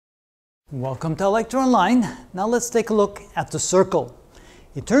Welcome to Lecture Online. Now let's take a look at the circle.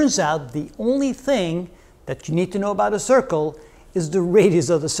 It turns out the only thing that you need to know about a circle is the radius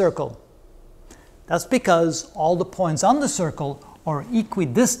of the circle. That's because all the points on the circle are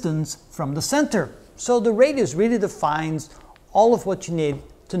equidistant from the center. So the radius really defines all of what you need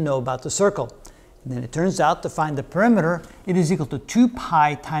to know about the circle. And then it turns out to find the perimeter, it is equal to 2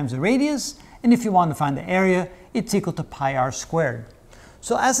 pi times the radius. And if you want to find the area, it's equal to pi r squared.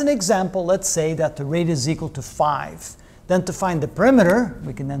 So as an example, let's say that the radius is equal to 5. Then to find the perimeter,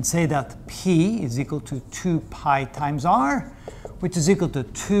 we can then say that P is equal to 2 pi times r, which is equal to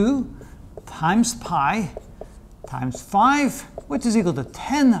 2 times pi times 5, which is equal to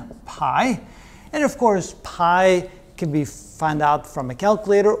 10 pi. And of course, pi can be found out from a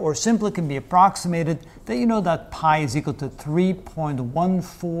calculator or simply can be approximated that you know that pi is equal to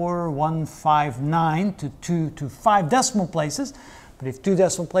 3.14159 to 2 to 5 decimal places. But if 2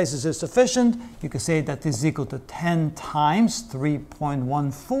 decimal places is sufficient, you can say that this is equal to 10 times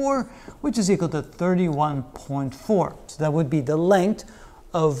 3.14, which is equal to 31.4. So that would be the length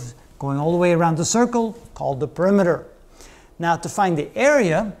of going all the way around the circle, called the perimeter. Now to find the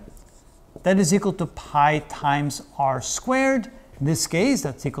area, that is equal to pi times r squared. In this case,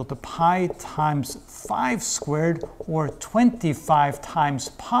 that's equal to pi times 5 squared, or 25 times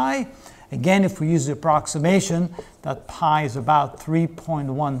pi. Again, if we use the approximation that pi is about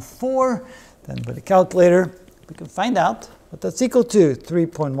 3.14, then with a calculator, we can find out what that's equal to.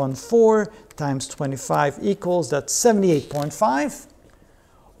 3.14 times 25 equals, that's 78.5.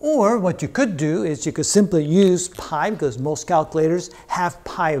 Or what you could do is you could simply use pi, because most calculators have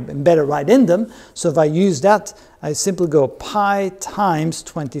pi embedded right in them. So if I use that, I simply go pi times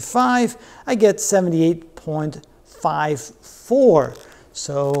 25, I get 78.54.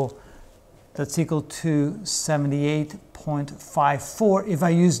 So that's equal to 78.54 if I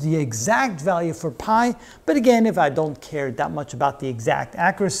use the exact value for pi. But again, if I don't care that much about the exact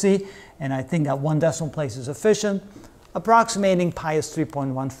accuracy, and I think that 1 decimal place is sufficient, approximating pi as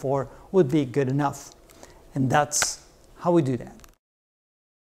 3.14 would be good enough. And that's how we do that.